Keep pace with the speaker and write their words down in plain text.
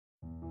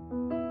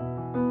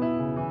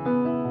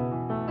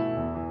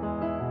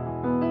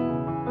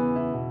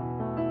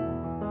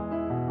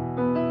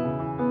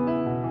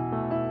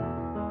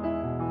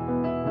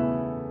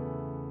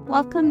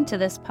Welcome to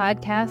this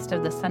podcast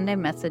of the Sunday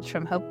message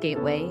from Hope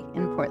Gateway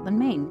in Portland,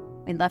 Maine.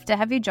 We'd love to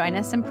have you join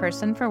us in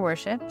person for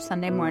worship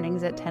Sunday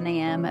mornings at 10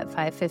 a.m. at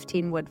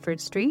 515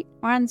 Woodford Street,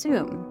 or on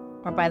Zoom,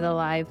 or by the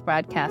live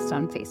broadcast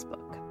on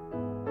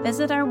Facebook.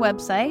 Visit our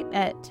website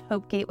at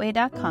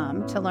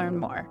HopeGateWay.com to learn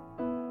more.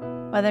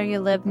 Whether you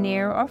live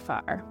near or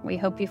far, we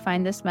hope you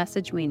find this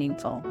message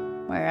meaningful.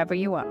 Wherever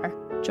you are,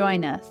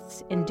 join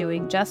us in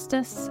doing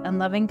justice and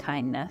loving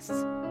kindness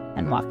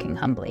and walking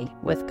humbly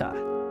with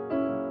God.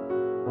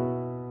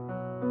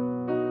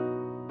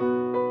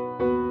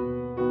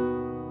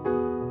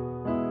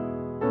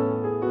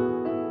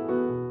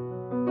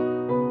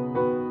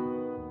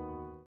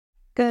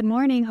 Good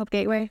morning, Hope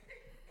Gateway.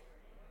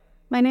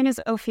 My name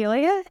is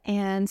Ophelia,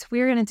 and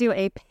we're going to do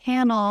a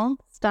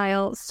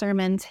panel-style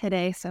sermon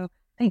today. So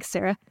thanks,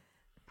 Sarah.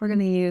 We're going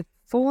to use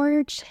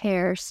 4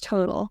 chairs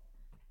total.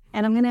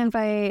 And I'm going to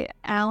invite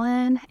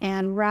Allen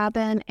and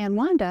Robin and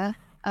Wanda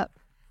up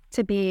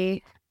to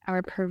be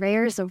our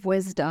purveyors of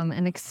wisdom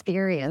and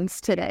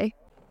experience today.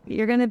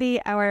 You're going to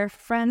be our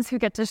friends who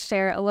get to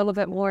share a little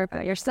bit more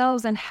about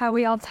yourselves and how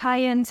we all tie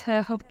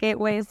into Hope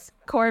Gateway's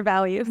core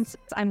values.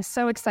 I'm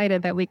so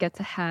excited that we get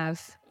to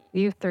have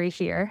you 3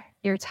 here,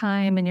 your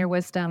time and your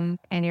wisdom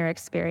and your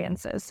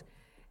experiences.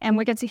 And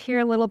we get to hear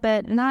a little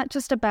bit, not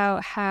just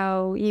about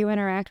how you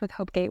interact with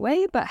Hope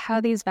Gateway, but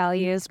how these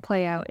values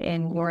play out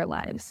in your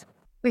lives.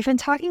 We've been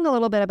talking a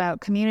little bit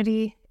about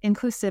community,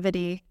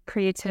 inclusivity,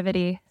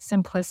 creativity,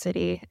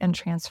 simplicity, and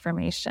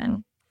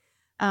transformation.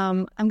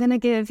 I'm going to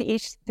give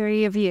each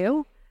 3 of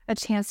you a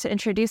chance to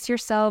introduce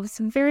yourselves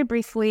very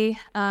briefly,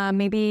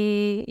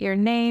 maybe your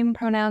name,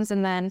 pronouns,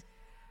 and then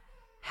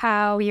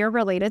how you're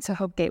related to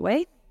Hope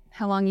Gateway,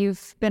 how long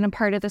you've been a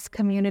part of this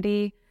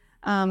community.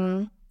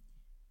 And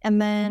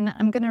then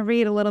I'm going to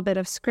read a little bit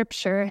of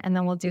scripture, and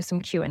then we'll do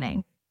some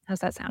Q&A. How's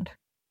that sound?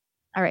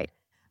 All right.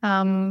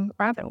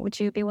 Robin, would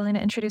you be willing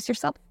to introduce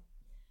yourself?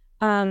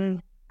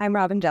 I'm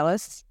Robin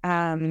Jellis.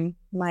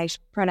 My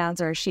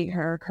pronouns are she,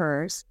 her,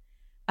 hers.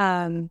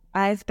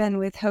 I've been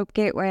with Hope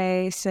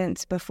Gateway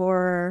since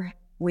before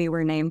we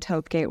were named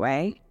Hope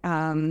Gateway,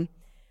 when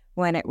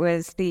it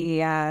was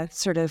the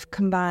sort of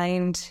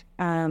combined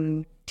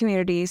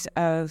communities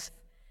of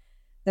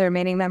the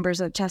remaining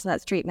members of Chestnut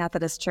Street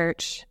Methodist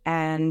Church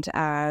and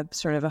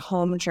sort of a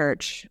home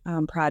church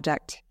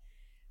project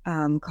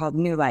called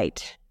New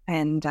Light.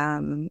 And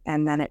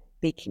then it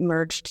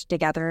merged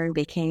together and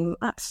became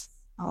us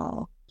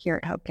all here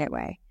at Hope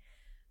Gateway.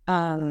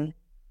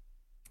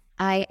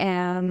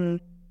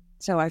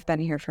 So I've been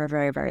here for a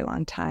very, very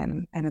long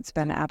time, and it's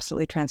been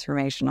absolutely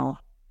transformational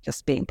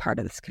just being part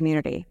of this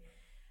community.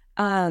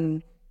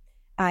 I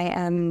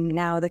am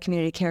now the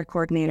community care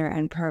coordinator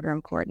and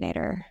program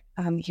coordinator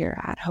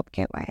here at Hope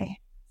Gateway.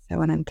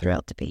 So, and I'm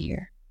thrilled to be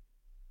here.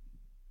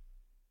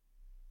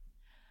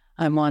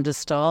 I'm Wanda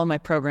Stahl. My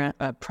pronouns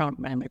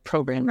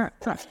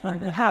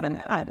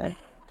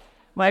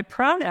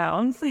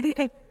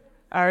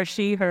are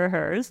she, her,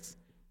 hers.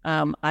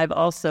 I've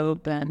also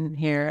been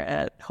here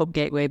at Hope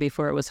Gateway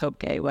before it was Hope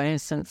Gateway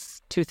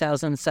since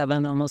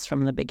 2007, almost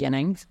from the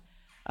beginning.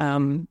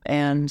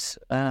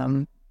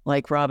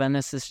 Like Robin,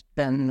 this has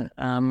been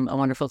a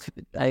wonderful,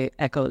 I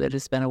echo that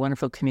it's been a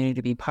wonderful community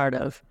to be part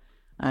of.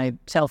 I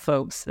tell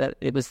folks that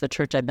it was the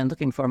church I've been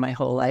looking for my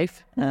whole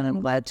life, and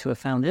I'm glad to have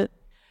found it.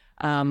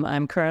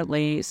 I'm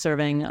currently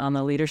serving on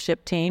the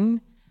leadership team,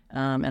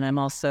 and I'm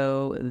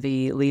also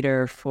the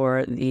leader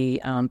for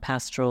the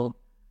pastoral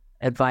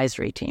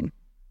advisory team.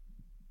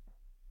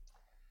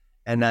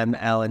 And I'm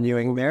Allen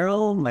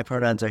Ewing-Merrill. My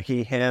pronouns are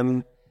he,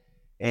 him,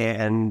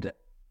 and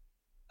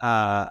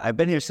I've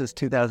been here since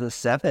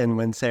 2007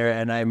 when Sarah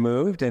and I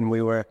moved, and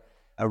we were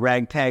a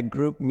ragtag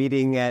group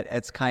meeting at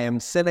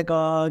Etzkayim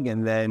Synagogue,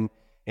 and then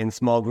in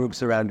small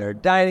groups around our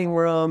dining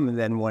room, and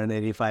then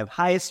 185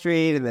 High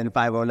Street, and then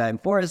 509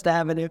 Forest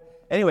Avenue.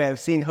 Anyway, I've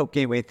seen Hope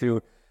Gateway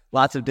through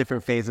lots of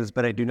different phases,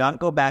 but I do not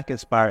go back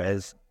as far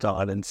as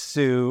Dawn and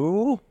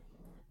Sue.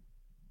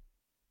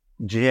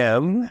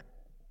 Jim.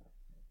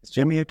 Is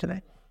Jim here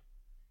today?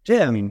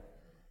 Jim.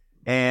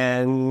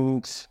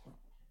 And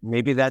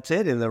maybe that's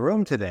it in the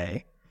room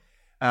today.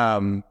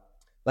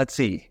 Let's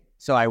see.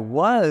 So I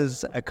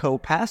was a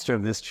co-pastor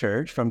of this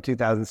church from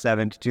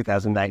 2007 to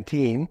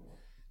 2019,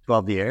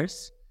 12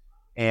 years.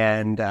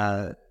 And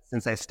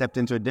since I stepped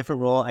into a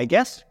different role, I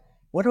guess,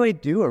 what do I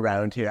do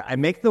around here? I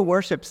make the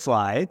worship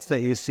slides that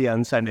you see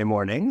on Sunday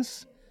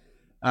mornings.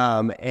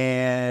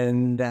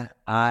 And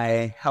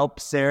I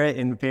help Sarah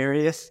in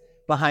various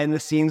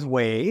behind-the-scenes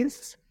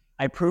ways.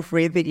 I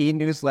proofread the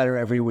e-newsletter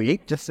every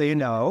week, just so you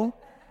know.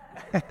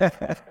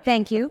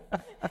 Thank you.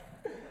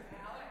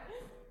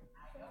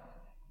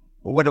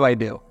 What do I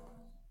do?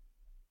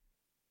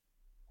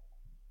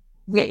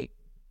 Wait.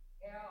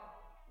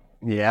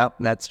 Yeah,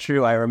 that's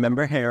true. I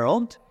remember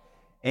Harold.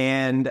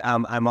 And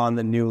I'm on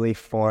the newly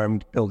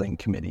formed building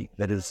committee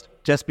that is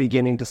just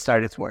beginning to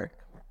start its work.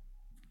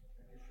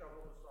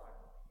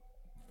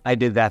 I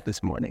did that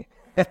this morning.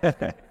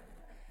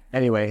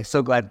 Anyway,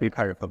 so glad to be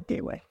part of Hope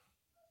Gateway.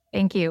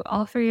 Thank you.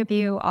 All three of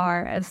you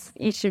are, as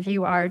each of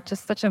you are,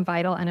 just such a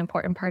vital and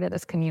important part of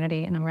this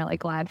community. And I'm really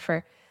glad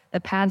for the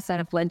paths that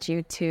have led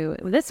you to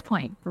this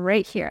point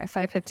right here at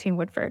 515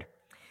 Woodford.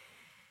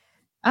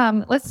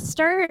 Let's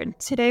start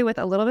today with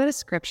a little bit of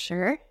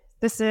scripture.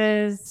 This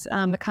is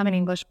the Common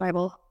English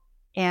Bible,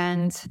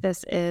 and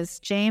this is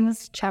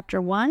James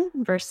chapter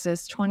 1,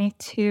 verses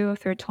 22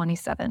 through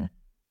 27.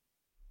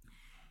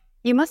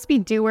 You must be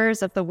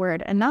doers of the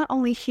word and not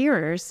only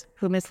hearers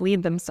who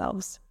mislead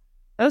themselves.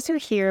 Those who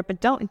hear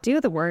but don't do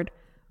the word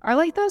are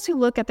like those who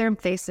look at their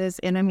faces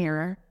in a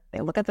mirror. They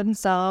look at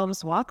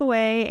themselves, walk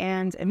away,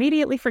 and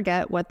immediately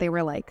forget what they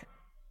were like.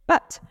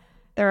 But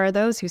there are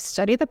those who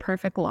study the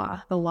perfect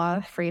law, the law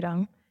of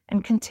freedom,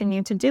 and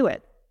continue to do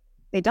it.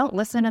 They don't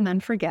listen and then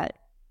forget,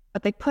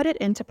 but they put it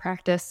into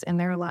practice in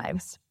their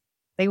lives.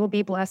 They will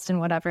be blessed in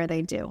whatever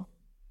they do.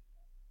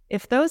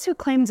 If those who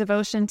claim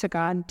devotion to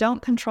God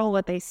don't control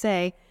what they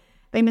say,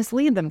 they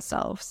mislead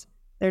themselves.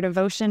 Their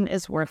devotion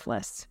is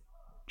worthless.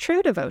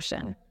 True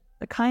devotion,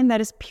 the kind that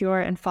is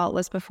pure and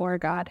faultless before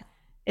God,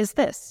 is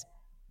this: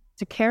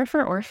 to care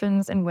for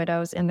orphans and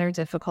widows in their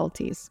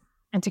difficulties,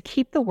 and to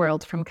keep the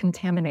world from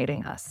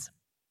contaminating us.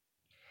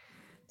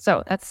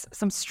 So that's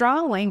some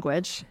strong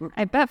language.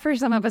 I bet for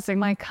some of us it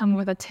might come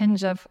with a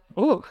tinge of,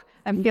 ooh,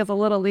 that feels a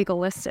little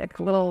legalistic,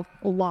 a little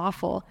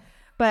lawful.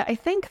 But I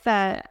think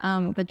that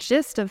the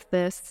gist of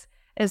this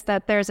is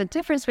that there's a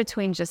difference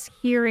between just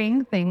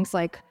hearing things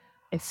like,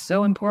 it's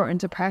so important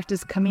to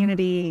practice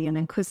community and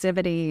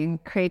inclusivity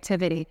and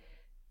creativity.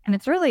 And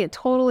it's really a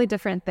totally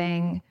different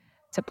thing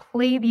to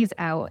play these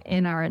out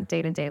in our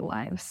day-to-day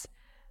lives.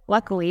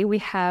 Luckily, we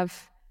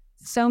have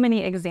so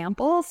many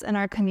examples in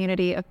our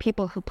community of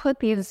people who put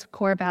these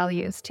core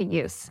values to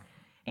use.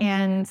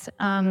 And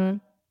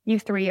you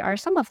three are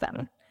some of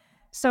them.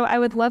 So I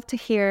would love to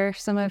hear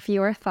some of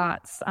your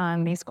thoughts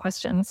on these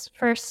questions.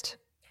 First,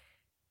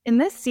 in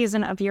this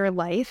season of your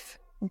life,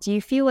 do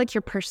you feel like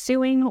you're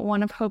pursuing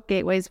one of Hope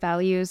Gateway's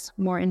values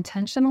more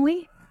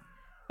intentionally?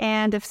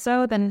 And if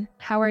so, then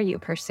how are you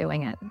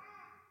pursuing it?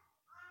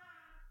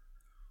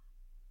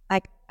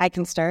 I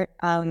can start.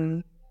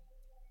 Well,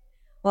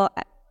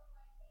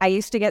 I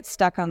used to get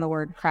stuck on the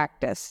word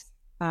practice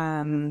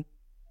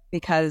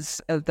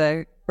because of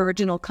the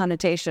original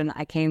connotation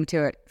I came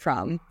to it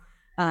from.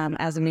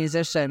 As a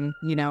musician,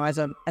 as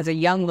a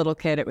young little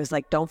kid, it was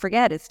like, don't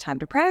forget, it's time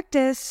to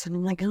practice. And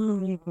I'm like,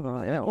 oh,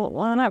 I don't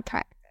want to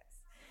practice.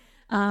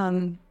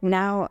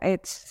 Now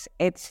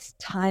it's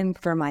time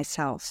for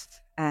myself,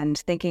 and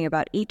thinking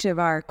about each of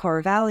our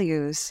core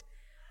values.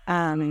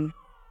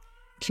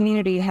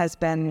 Community has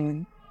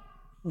been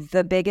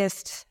the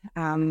biggest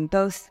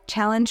both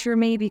challenge for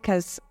me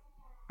because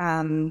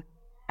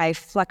I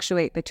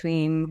fluctuate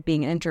between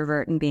being an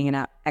introvert and being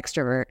an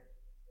extrovert.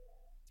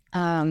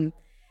 And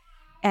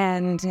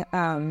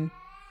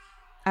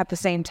at the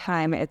same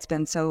time, it's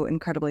been so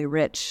incredibly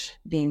rich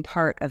being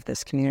part of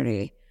this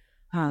community.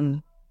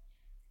 Can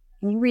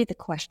you read the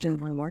question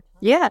one more time?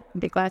 Yeah, I'd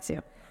be glad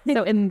to.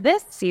 So in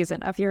this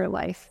season of your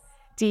life,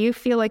 do you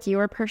feel like you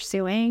are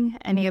pursuing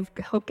any of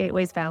Hope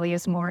Gateway's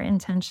values more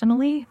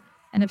intentionally?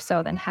 And if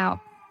so, then how?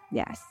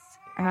 Yes.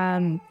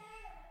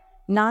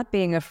 Not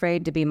being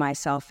afraid to be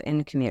myself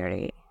in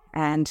community,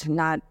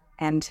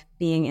 and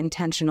being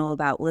intentional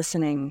about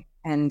listening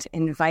and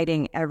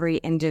inviting every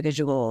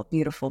individual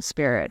beautiful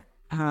spirit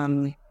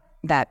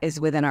that is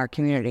within our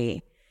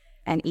community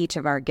and each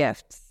of our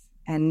gifts,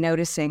 and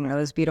noticing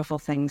those beautiful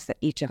things that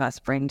each of us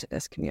bring to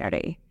this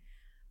community,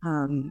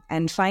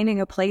 and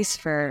finding a place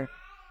for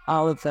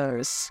all of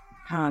those,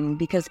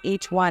 because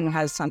each one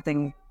has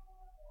something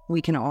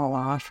we can all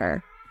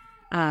offer.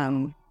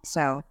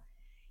 So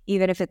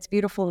even if it's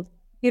beautiful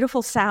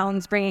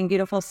sounds, bringing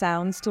beautiful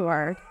sounds to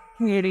our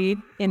community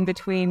in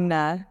between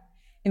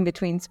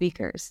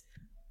speakers,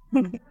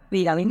 the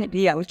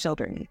young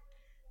children.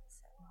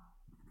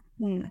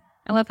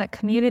 I love that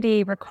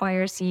community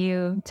requires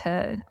you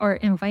to, or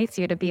invites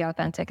you to be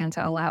authentic and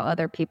to allow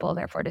other people,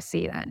 therefore, to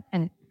see that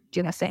and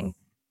do the same.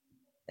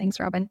 Thanks,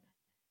 Robin.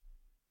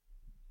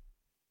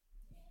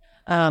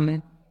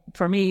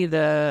 For me,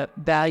 the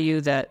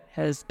value that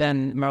has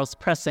been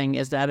most pressing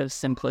is that of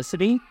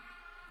simplicity.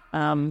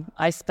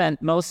 I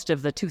spent most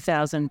of the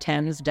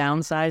 2010s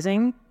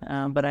downsizing,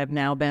 but I've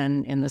now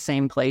been in the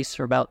same place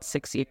for about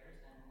 6 years.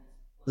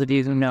 Those of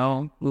you who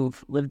know,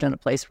 who've lived in a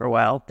place for a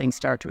while, things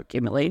start to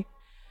accumulate.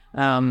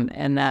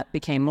 And that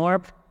became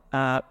more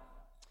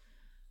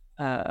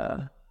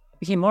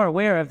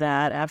aware of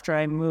that after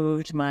I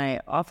moved my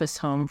office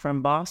home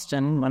from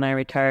Boston when I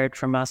retired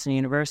from Boston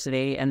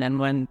University, and then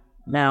when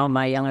now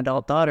my young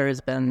adult daughter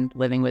has been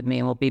living with me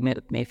and will be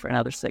with me for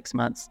another 6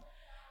 months.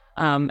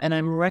 And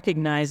I'm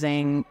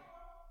recognizing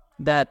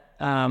that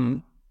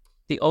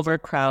the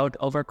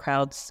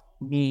overcrowds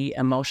me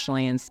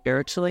emotionally and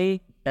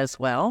spiritually as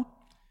well.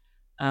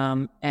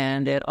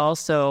 And it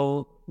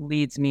also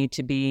leads me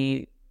to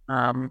be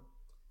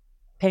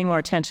paying more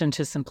attention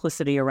to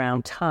simplicity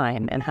around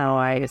time and how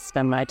I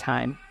spend my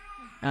time.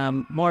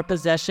 More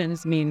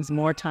possessions means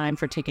more time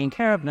for taking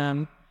care of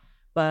them,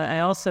 but I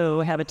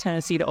also have a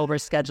tendency to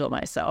overschedule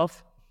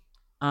myself.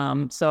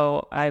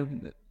 So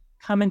I've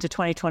come into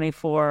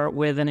 2024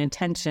 with an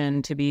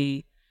intention to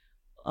be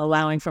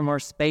allowing for more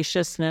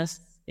spaciousness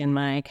in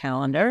my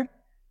calendar,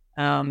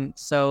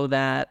 so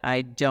that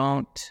I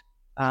don't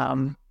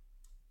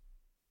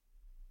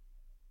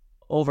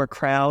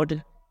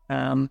overcrowd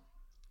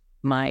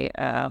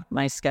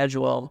my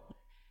schedule.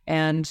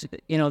 And,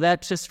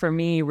 that just for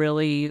me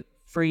really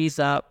frees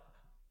up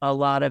a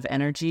lot of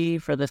energy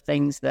for the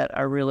things that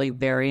are really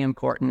very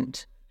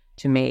important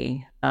to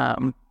me.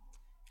 And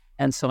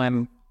so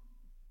I'm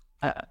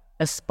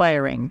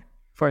aspiring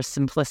for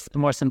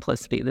more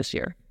simplicity this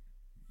year.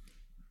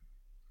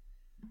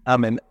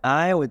 And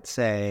I would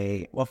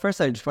say, well, first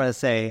I just want to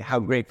say how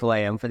grateful I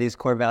am for these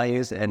core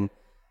values. And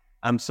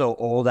I'm so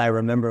old, I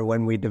remember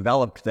when we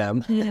developed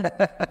them.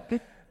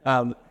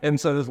 And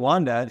so does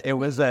Wanda. It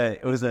was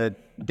a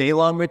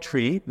day-long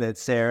retreat that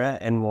Sarah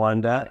and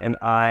Wanda and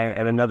I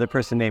and another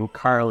person named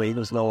Carly,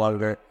 who's no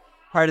longer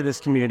part of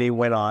this community,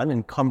 went on.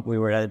 And we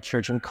were at a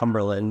church in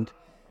Cumberland.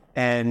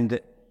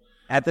 And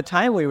at the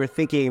time, we were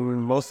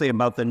thinking mostly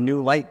about the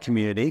New Light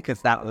community,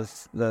 because that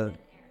was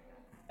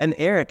and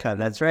Erica,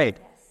 that's right.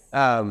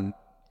 And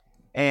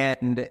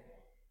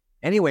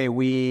anyway,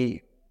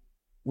 we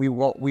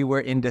were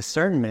in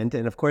discernment,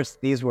 and of course,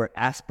 these were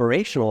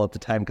aspirational at the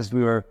time because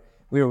we were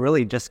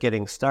really just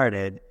getting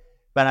started.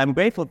 But I'm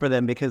grateful for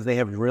them because they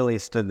have really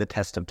stood the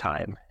test of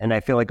time. And I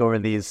feel like over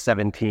these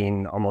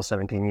almost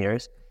 17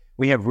 years,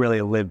 we have really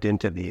lived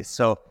into these.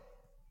 So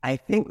I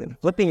think,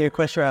 flipping your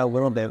question around a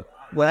little bit,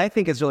 what I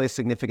think is really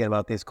significant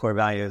about these core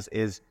values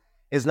is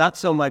not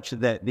so much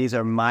that these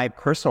are my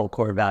personal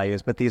core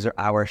values, but these are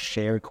our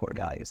shared core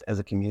values as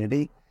a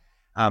community.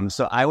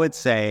 So I would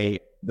say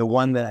the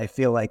one that I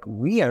feel like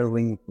we are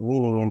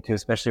leaning into,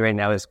 especially right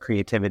now, is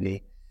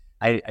creativity.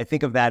 I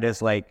think of that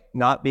as like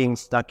not being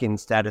stuck in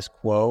status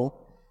quo.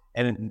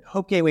 And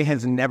HopeGateWay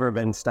has never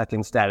been stuck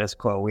in status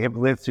quo. We have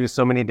lived through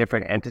so many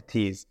different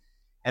entities.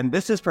 And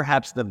this is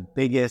perhaps the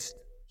biggest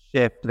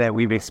shift that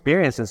we've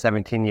experienced in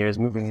 17 years,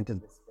 moving into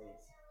this space.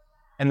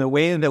 And the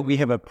way that we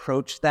have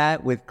approached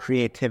that with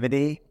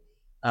creativity,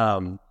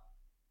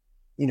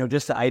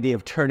 just the idea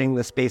of turning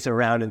the space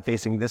around and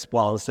facing this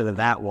wall instead of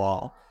that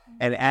wall,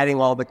 and adding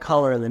all the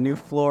color and the new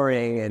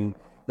flooring and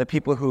the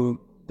people who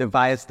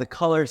devised the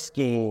color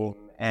scheme,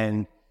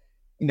 and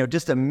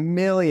just a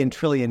million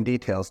trillion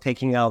details,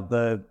 taking out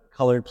the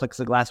colored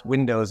plexiglass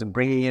windows and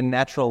bringing in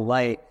natural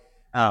light.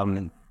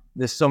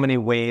 There's so many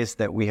ways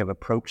that we have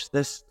approached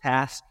this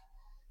task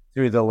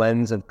through the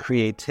lens of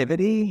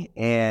creativity,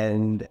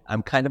 and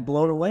I'm kind of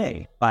blown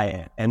away by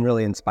it and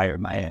really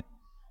inspired by it.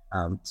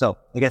 So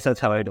I guess that's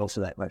how I would answer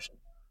that question.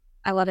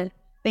 I love it.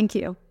 Thank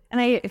you.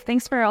 And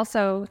thanks for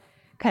also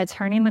kind of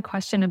turning the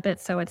question a bit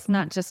so it's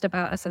not just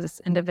about us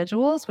as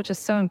individuals, which is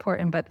so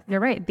important, but you're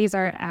right. These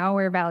are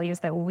our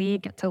values that we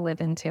get to live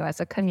into as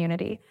a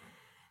community.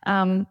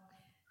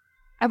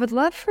 I would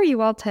love for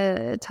you all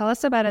to tell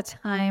us about a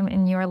time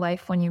in your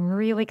life when you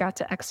really got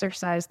to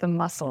exercise the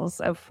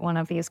muscles of one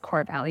of these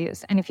core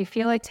values. And if you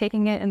feel like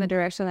taking it in the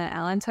direction that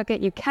Allen took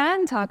it, you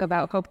can talk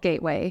about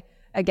HopeGateWay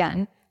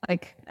again,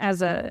 like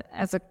as a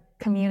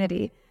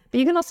community. But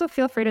you can also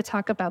feel free to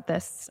talk about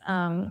this,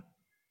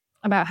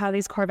 about how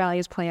these core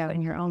values play out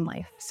in your own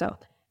life. So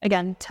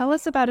again, tell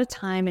us about a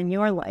time in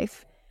your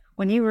life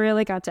when you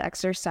really got to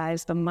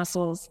exercise the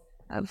muscles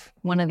of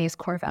one of these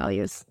core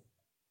values.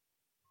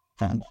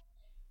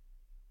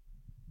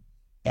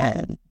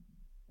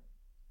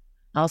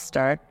 I'll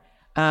start.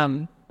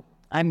 I'm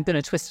going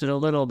to twist it a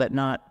little, but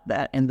not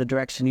that in the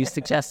direction you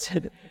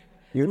suggested.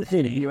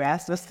 You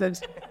asked us to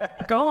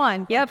go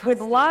on. Yep, with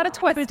a lot of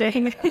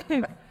twisting.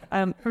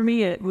 For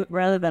me,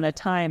 rather than a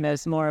time, it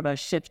was more of a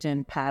shift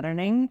in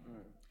patterning.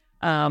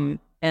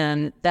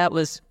 And that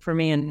was for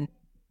me in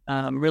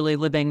really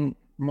living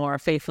more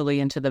faithfully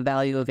into the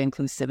value of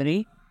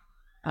inclusivity.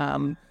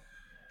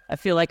 I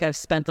feel like I've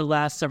spent the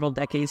last several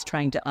decades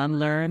trying to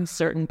unlearn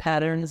certain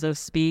patterns of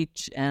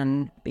speech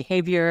and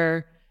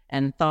behavior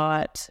and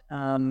thought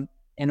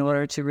in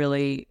order to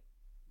really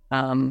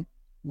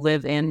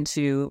live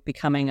into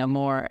becoming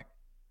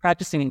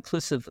practicing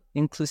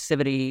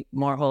inclusivity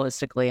more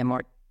holistically and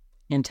more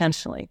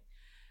intentionally.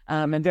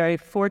 I'm very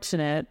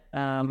fortunate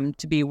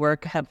to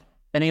have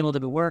been able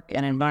to work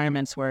in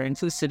environments where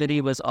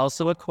inclusivity was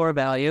also a core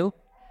value,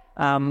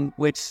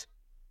 which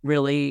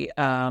really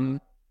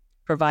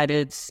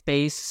provided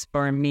space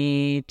for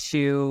me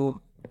to,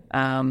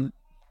 I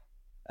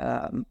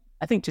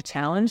think, to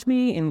challenge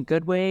me in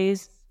good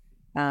ways,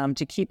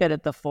 to keep it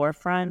at the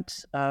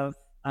forefront of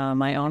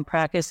my own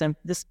practice. And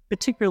this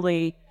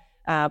particularly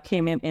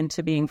came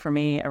into being for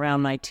me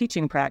around my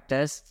teaching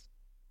practice,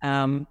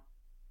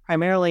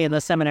 primarily in the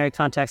seminary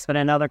context, but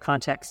in other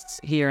contexts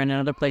here and in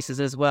other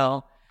places as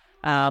well.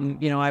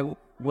 I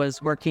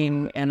was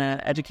working in an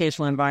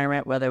educational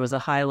environment where there was a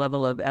high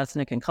level of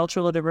ethnic and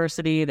cultural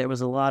diversity. There was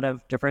a lot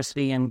of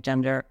diversity in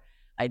gender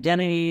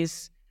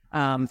identities,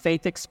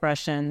 faith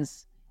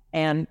expressions.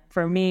 And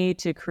for me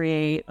to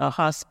create a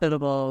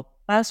hospitable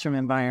classroom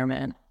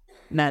environment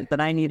meant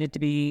that I needed to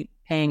be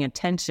paying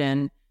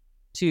attention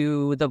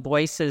to the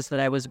voices that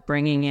I was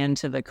bringing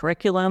into the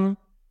curriculum,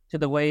 to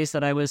the ways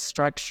that I was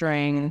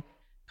structuring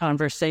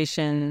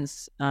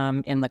conversations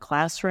in the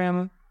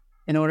classroom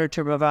in order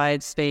to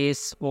provide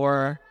space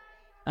for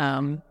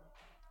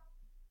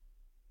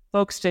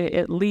folks to,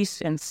 at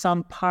least in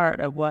some part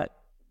of what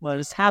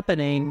was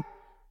happening,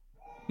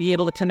 be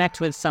able to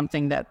connect with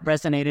something that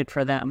resonated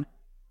for them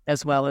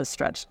as well as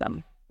stretch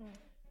them.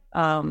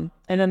 And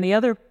then the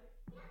other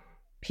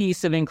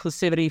piece of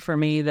inclusivity for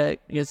me that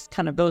is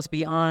kind of goes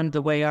beyond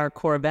the way our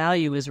core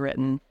value is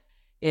written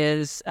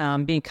is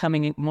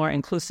becoming more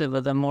inclusive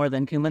of the more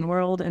than human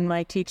world in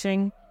my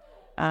teaching.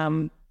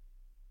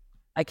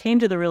 I came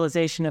to the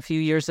realization a few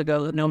years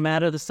ago that no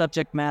matter the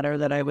subject matter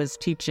that I was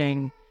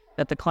teaching,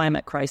 that the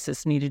climate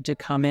crisis needed to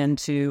come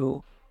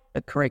into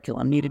the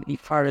curriculum, needed to be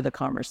part of the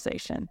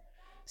conversation.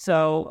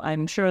 So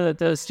I'm sure that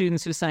those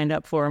students who signed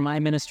up for my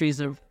Ministries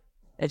of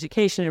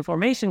Education and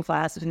Formation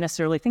class didn't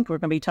necessarily think we're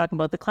going to be talking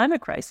about the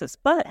climate crisis.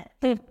 But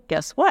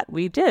guess what?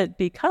 We did,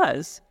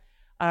 because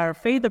our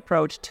faith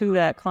approach to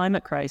that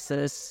climate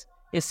crisis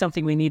is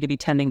something we need to be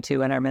tending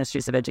to in our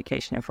Ministries of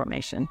Education and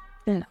Formation.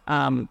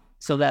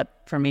 So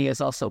that, for me, is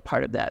also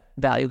part of that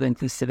value of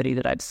inclusivity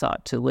that I've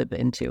sought to live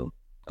into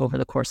over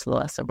the course of the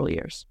last several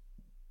years.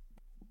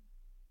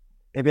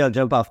 Maybe I'll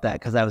jump off that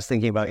because I was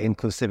thinking about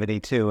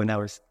inclusivity too. And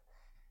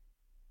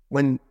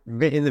when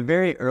in the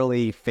very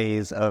early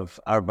phase of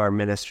our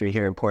ministry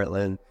here in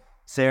Portland,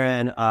 Sarah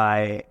and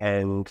I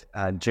and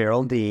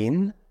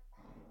Geraldine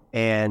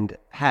and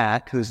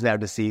Pat, who's now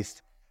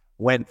deceased,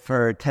 went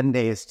for 10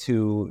 days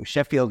to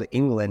Sheffield,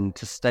 England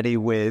to study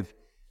with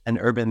an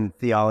urban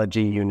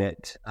theology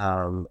unit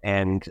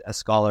and a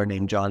scholar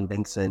named John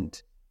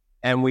Vincent.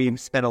 And we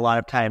spent a lot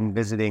of time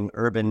visiting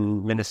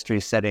urban ministry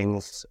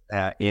settings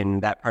in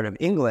that part of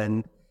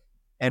England.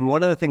 And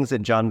one of the things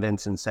that John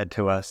Vincent said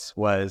to us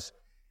was,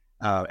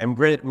 and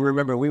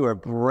remember, we were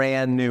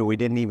brand new. We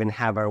didn't even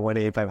have our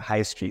 185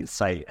 High Street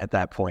site at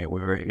that point.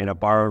 We were in a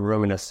borrowed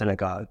room in a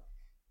synagogue.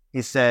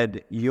 He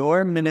said,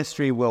 your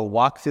ministry will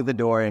walk through the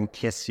door and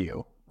kiss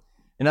you.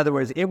 In other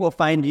words, it will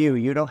find you.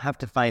 You don't have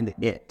to find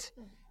it.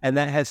 And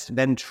that has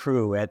been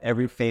true at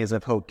every phase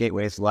of Hope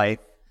Gateway's life.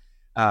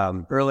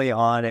 Early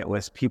on, it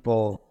was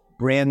people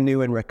brand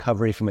new in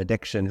recovery from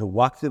addiction who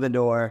walked through the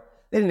door.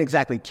 They didn't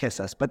exactly kiss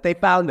us, but they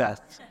found us.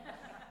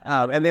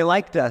 And they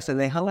liked us, and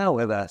they hung out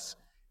with us.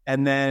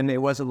 And then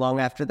it wasn't long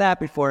after that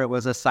before it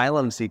was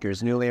asylum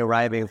seekers newly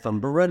arriving from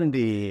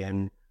Burundi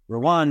and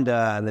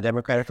Rwanda and the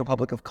Democratic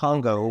Republic of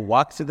Congo who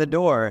walked through the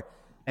door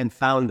and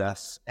found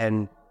us.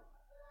 And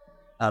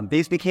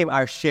these became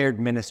our shared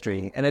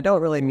ministry. And I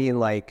don't really mean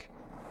like,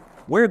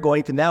 we're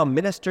going to now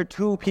minister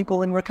to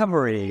people in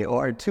recovery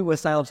or to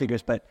asylum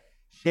seekers, but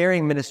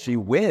sharing ministry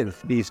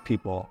with these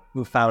people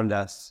who found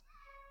us.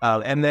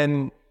 And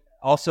then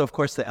also, of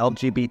course, the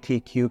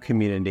LGBTQ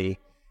community.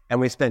 And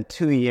we spent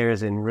 2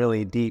 years in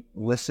really deep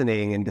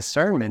listening and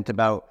discernment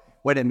about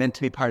what it meant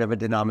to be part of a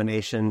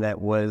denomination that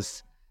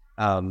was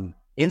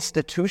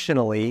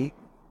institutionally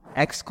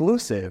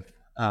exclusive,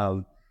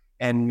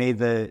 and made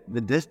the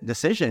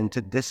decision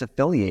to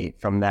disaffiliate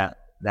from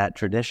that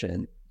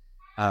tradition.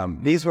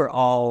 These were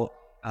all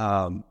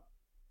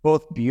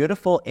both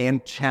beautiful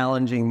and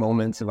challenging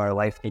moments of our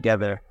life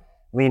together,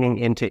 leaning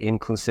into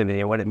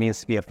inclusivity and what it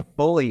means to be a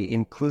fully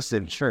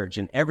inclusive church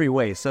in every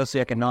way,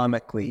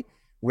 socioeconomically,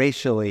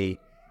 racially,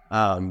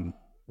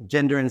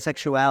 gender and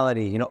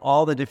sexuality,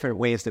 all the different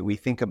ways that we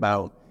think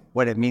about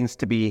what it means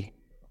to be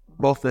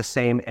both the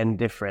same and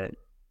different,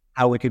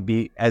 how we could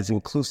be as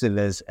inclusive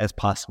as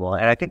possible.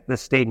 And I think the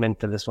statement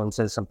for this one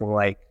says something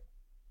like,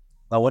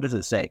 well, what does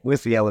it say?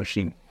 With the yellow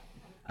sheet.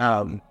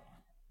 I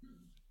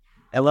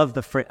love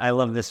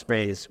this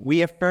phrase.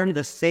 We affirm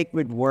the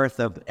sacred worth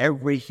of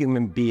every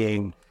human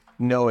being,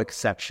 no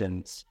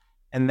exceptions.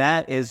 And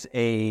that is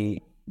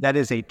a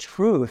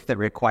truth that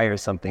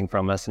requires something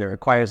from us, and it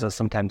requires us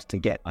sometimes to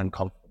get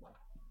uncomfortable.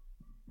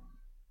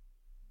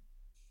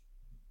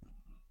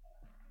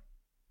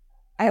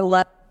 I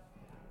love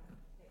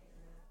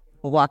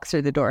walk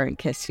through the door and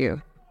kiss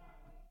you.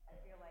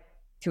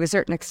 To a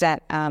certain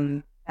extent,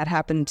 that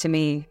happened to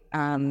me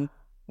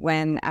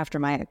when, after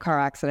my car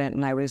accident,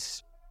 and I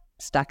was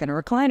stuck in a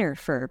recliner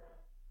for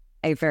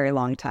a very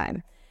long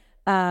time.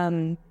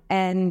 To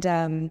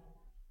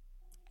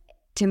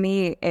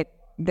me,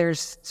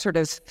 there's sort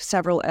of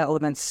several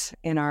elements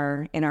in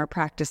our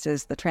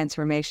practices, the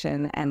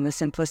transformation and the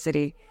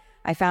simplicity.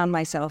 I found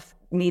myself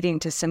needing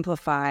to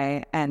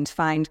simplify and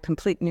find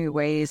complete new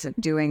ways of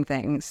doing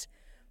things,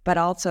 but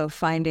also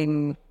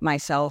finding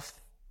myself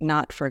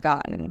not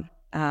forgotten.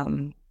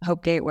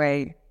 Hope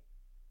Gateway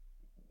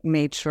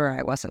made sure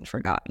I wasn't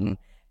forgotten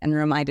and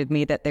reminded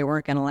me that they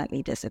weren't going to let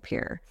me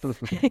disappear,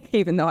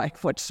 even though I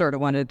sort of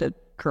wanted to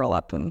curl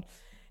up and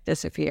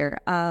disappear.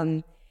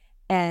 But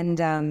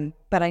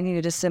I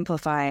needed to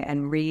simplify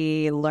and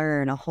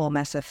relearn a whole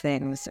mess of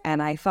things.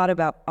 And I thought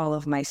about all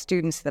of my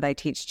students that I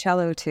teach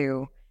cello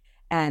to,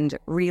 and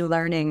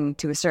relearning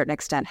to a certain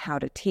extent how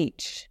to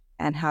teach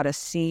and how to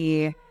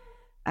see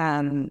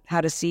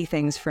how to see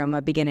things from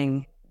a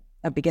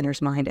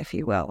beginner's mind, if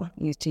you will,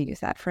 to use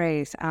that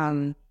phrase.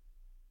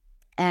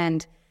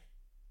 And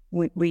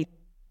we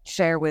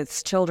share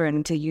with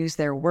children to use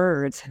their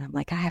words, and I'm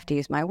like, I have to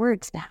use my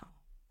words now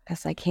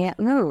because I can't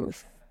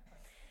move.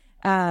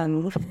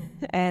 So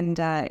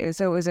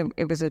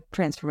it was a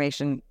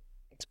transformation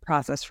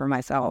process for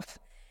myself,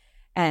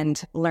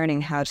 and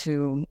learning how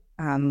to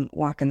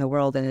walk in the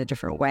world in a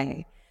different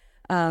way.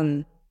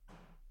 And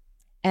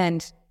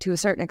to a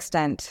certain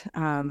extent,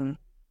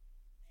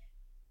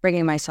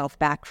 bringing myself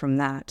back from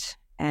that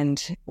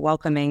and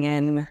welcoming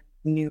in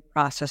new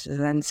processes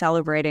and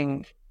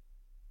celebrating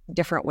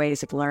different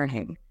ways of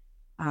learning,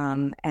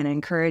 and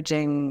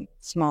encouraging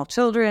small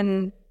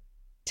children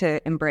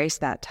to embrace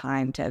that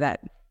time, to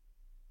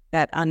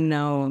that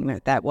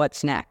unknown, that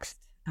what's next,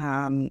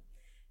 and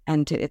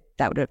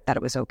that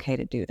it was okay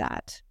to do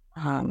that.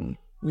 It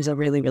was a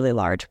really, really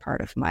large part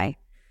of my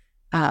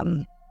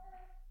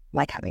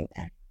coming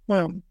there.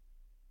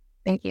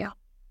 Thank you.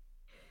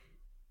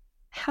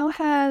 How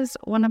has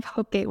one of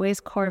Hope Gateway's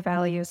core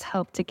values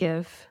helped to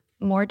give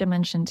more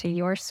dimension to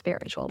your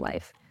spiritual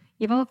life?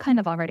 You've all kind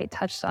of already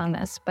touched on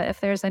this, but if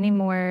there's any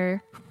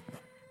more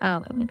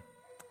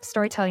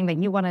storytelling that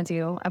you want to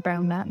do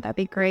around that, that'd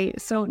be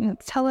great. So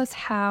tell us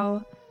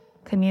how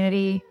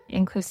community,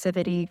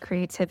 inclusivity,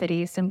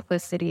 creativity,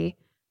 simplicity,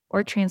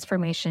 or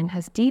transformation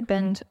has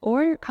deepened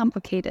or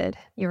complicated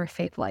your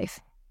faith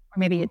life. Or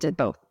maybe it did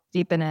both,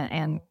 deepen it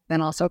and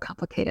then also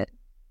complicate it.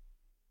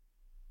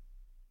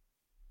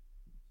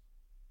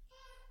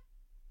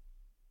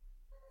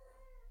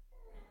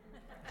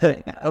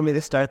 Want me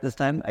to start this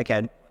time? I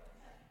can.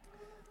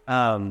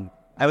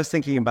 I was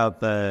thinking about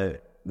the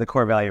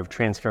core value of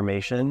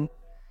transformation,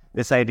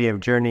 this idea of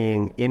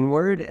journeying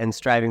inward and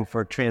striving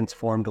for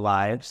transformed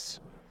lives,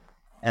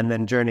 and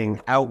then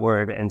journeying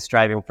outward and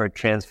striving for a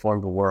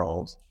transformed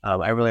world.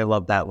 I really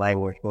love that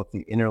language, both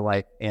the inner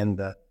life and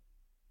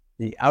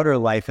the outer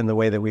life, in the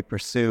way that we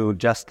pursue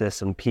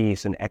justice and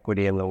peace and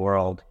equity in the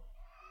world.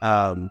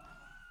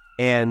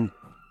 And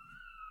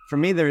for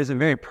me, there is a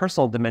very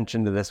personal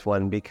dimension to this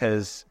one,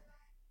 because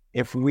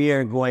if we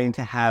are going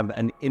to have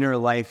an inner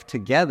life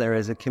together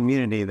as a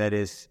community that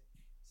is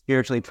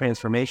spiritually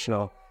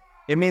transformational,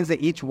 it means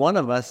that each one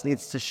of us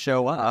needs to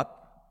show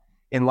up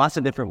in lots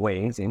of different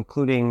ways,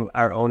 including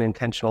our own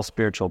intentional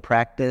spiritual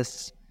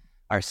practice,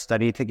 our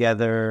study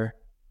together,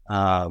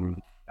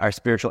 our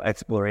spiritual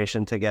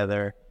exploration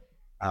together.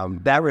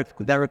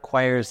 That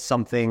requires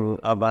something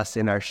of us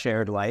in our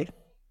shared life.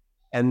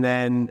 And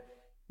then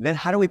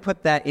how do we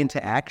put that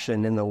into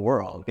action in the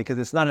world? Because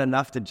it's not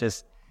enough to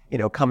just,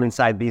 come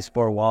inside these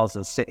four walls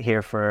and sit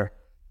here for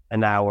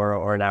an hour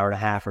or an hour and a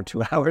half or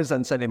 2 hours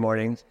on Sunday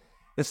mornings.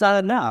 It's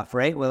not enough,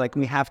 right?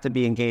 We have to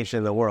be engaged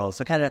in the world.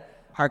 So kind of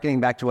harkening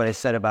back to what I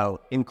said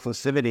about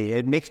inclusivity,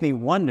 it makes me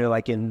wonder,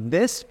 in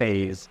this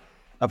phase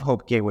of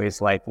Hope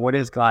Gateway's life, what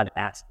is God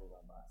asking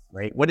of us,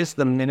 right? What is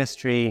the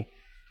ministry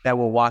that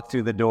will walk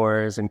through the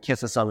doors and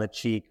kiss us on the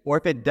cheek? Or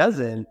if it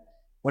doesn't,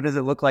 what does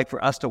it look like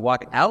for us to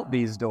walk out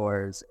these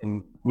doors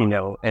and,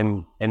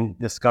 and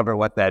discover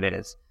what that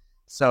is?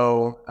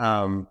 So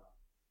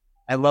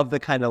I love the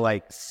kind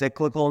of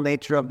cyclical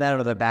nature of that,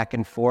 or the back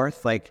and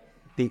forth,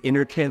 the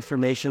inner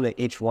transformation that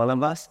each one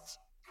of us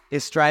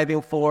is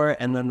striving for,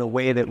 and then the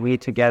way that we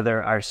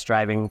together are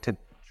striving to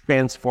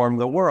transform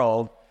the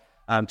world,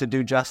 to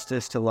do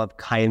justice, to love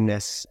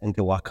kindness, and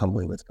to walk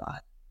humbly with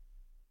God.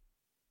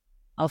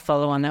 I'll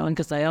follow on that one,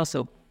 because I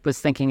also was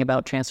thinking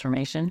about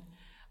transformation.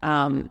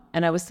 And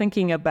I was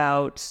thinking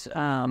about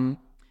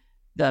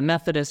the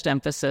Methodist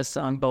emphasis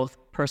on both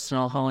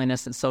personal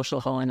holiness and social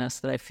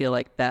holiness, that I feel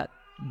like that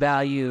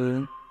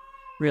value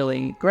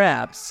really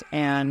grabs.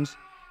 And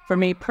for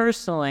me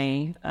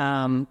personally,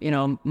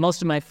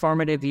 most of my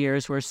formative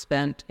years were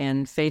spent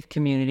in faith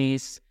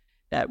communities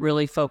that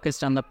really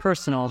focused on the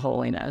personal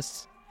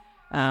holiness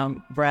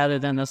rather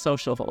than the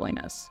social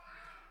holiness.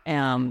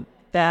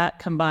 That,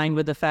 combined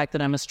with the fact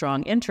that I'm a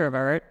strong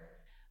introvert,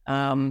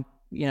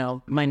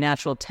 my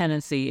natural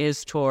tendency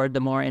is toward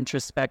the more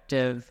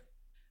introspective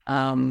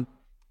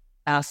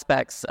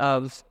aspects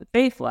of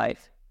faith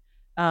life.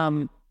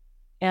 And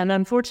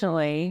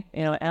unfortunately,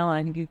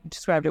 Alan, you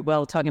described it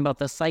well, talking about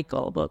the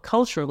cycle, but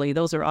culturally,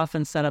 those are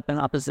often set up in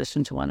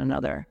opposition to one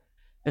another.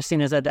 They're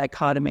seen as a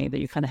dichotomy that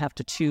you kind of have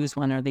to choose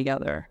one or the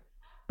other.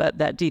 But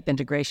that deep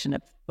integration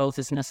of both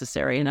is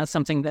necessary. And that's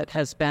something that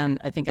has been,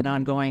 I think, an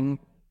ongoing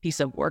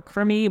piece of work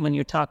for me. When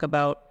you talk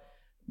about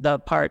the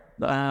part,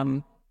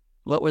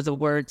 what were the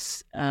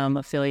words,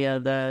 Ophelia?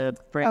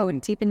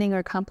 Deepening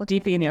or complicating.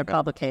 Deepening or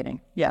complicating.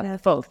 Yeah,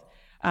 both.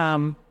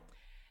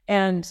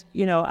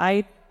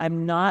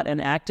 I'm not an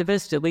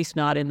activist, at least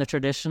not in the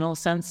traditional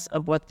sense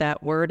of what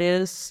that word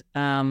is.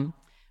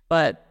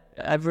 But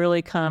I've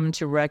really come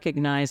to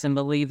recognize and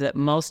believe that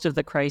most of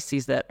the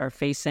crises that are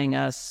facing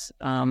us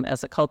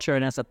as a culture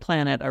and as a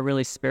planet are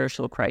really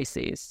spiritual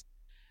crises.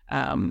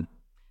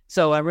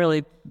 So I've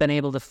really been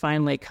able to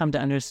finally come to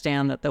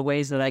understand that the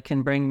ways that I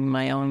can bring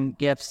my own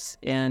gifts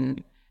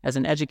in as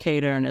an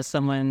educator and as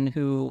someone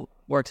who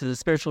works as a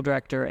spiritual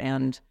director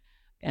and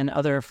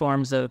other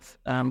forms of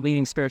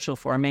leading spiritual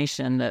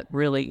formation, that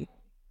really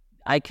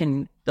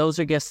those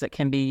are gifts that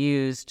can be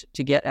used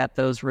to get at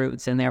those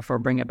roots and therefore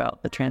bring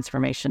about the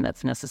transformation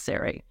that's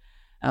necessary.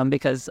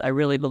 Because I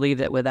really believe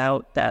that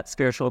without that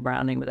spiritual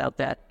grounding, without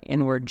that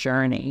inward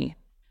journey,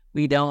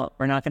 we're not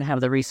going to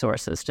have the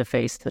resources to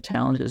face the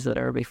challenges that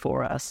are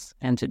before us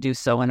and to do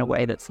so in a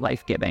way that's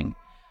life-giving.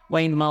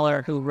 Wayne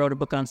Muller, who wrote a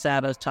book on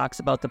Sabbath, talks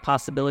about the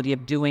possibility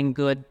of doing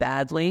good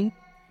badly.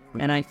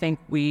 And I think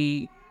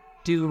we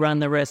do run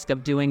the risk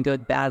of doing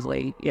good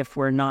badly if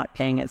we're not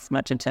paying as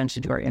much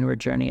attention to our inward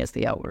journey as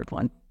the outward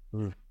one.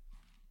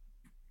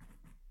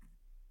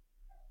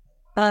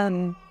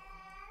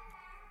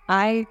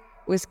 I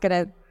was going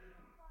to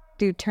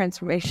do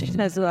transformation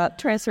as well.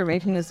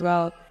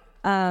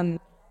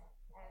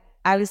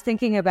 I was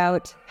thinking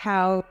about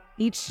how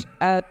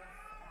I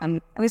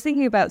was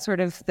thinking about sort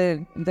of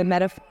the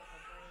metaphor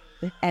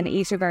and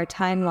each of our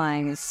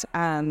timelines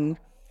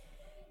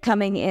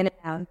coming in and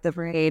out of the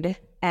braid,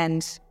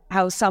 and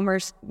how some are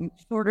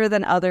shorter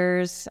than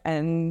others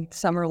and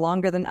some are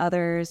longer than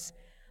others,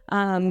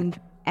 and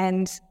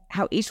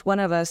how each one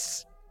of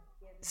us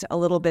gives a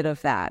little bit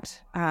of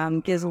that,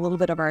 gives a little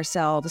bit of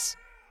ourselves.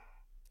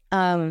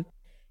 And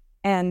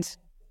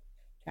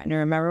trying to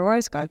remember where I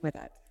was going with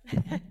that.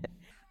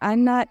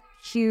 I'm not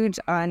huge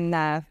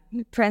on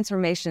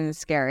transformation is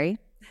scary,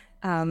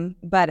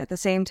 but at the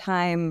same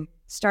time,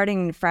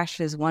 starting fresh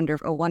is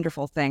a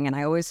wonderful thing, and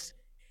I always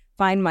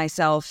find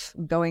myself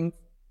going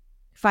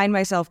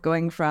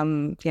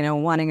from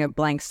wanting a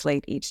blank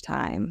slate each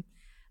time,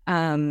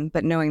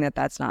 but knowing that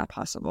that's not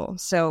possible.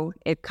 So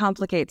it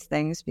complicates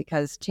things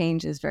because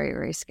change is very,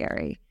 very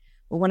scary.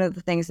 But one of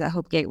the things that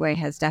Hope Gateway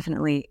has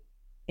definitely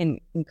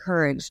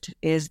encouraged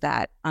is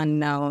that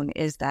unknown,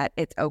 is that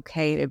it's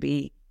okay to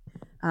be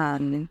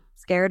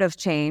scared of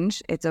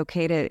change. It's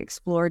okay to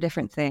explore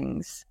different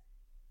things,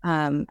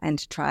 and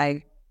to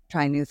try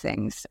new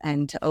things,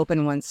 and to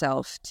open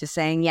oneself to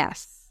saying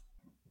yes.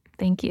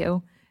 Thank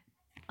you.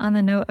 On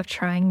the note of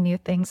trying new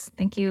things,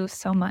 thank you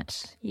so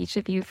much, each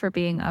of you, for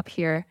being up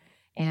here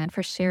and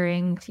for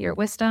sharing your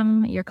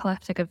wisdom, your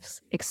collective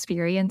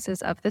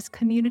experiences of this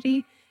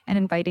community, and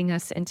inviting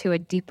us into a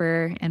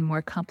deeper and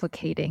more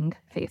complicating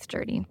faith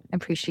journey. I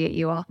appreciate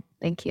you all.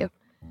 Thank you.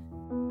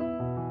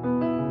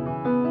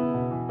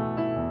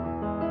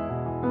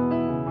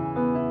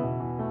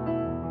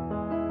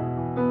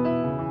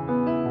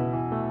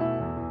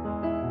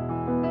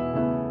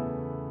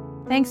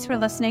 Thanks for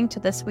listening to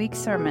this week's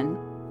sermon.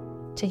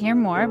 To hear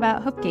more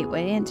about Hope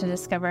Gateway and to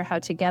discover how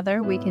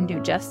together we can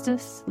do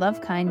justice, love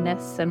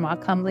kindness, and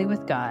walk humbly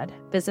with God,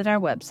 visit our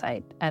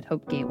website at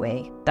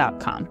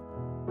HopeGateway.com.